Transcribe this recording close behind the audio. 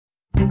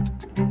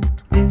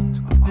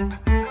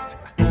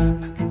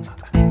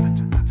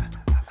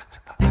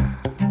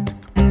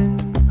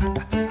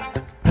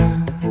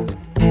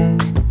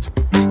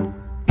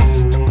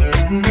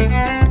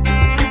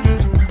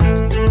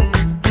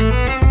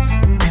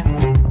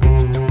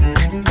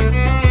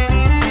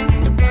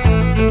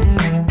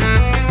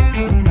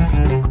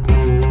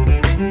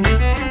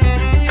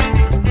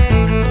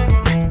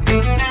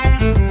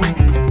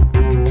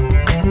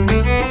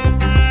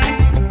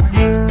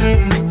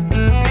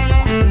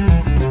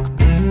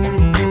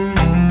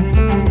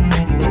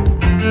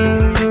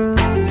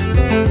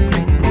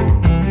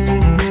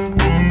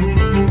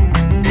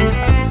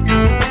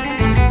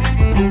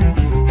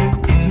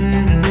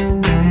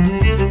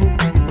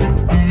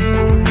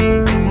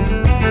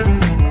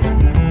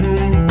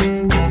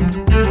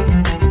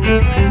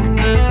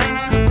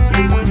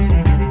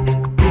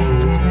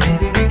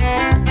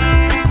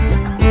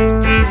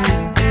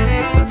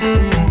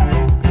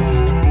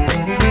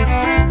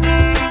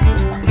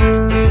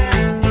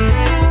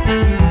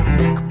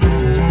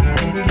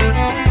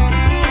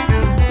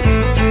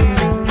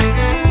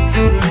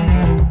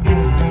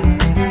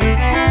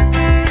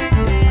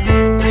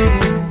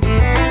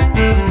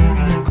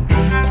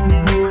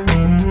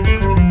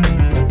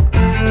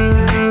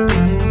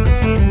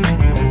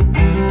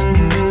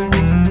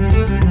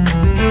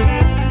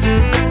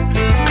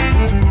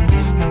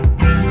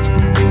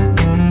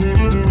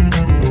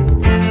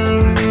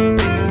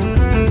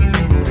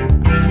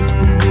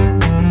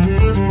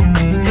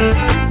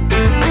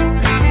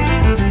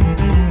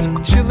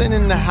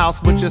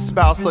House with your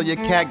spouse or your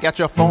cat, got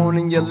your phone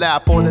in your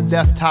lap or the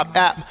desktop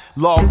app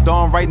logged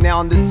on right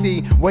now to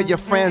see where your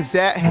friends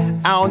at.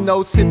 I don't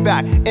know, sit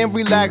back and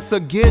relax,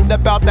 forget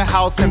about the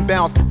house and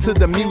bounce to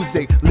the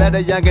music. Let a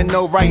youngin'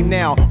 know right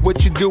now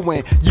what you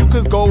doing. You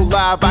could go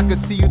live, I could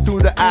see you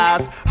through the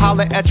eyes.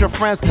 Holler at your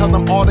friends, tell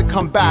them all to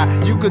come by.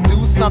 You could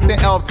do something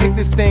else, take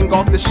this thing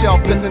off the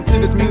shelf, listen to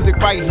this music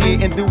right here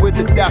and do it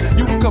to death.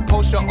 You could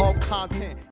post your own content.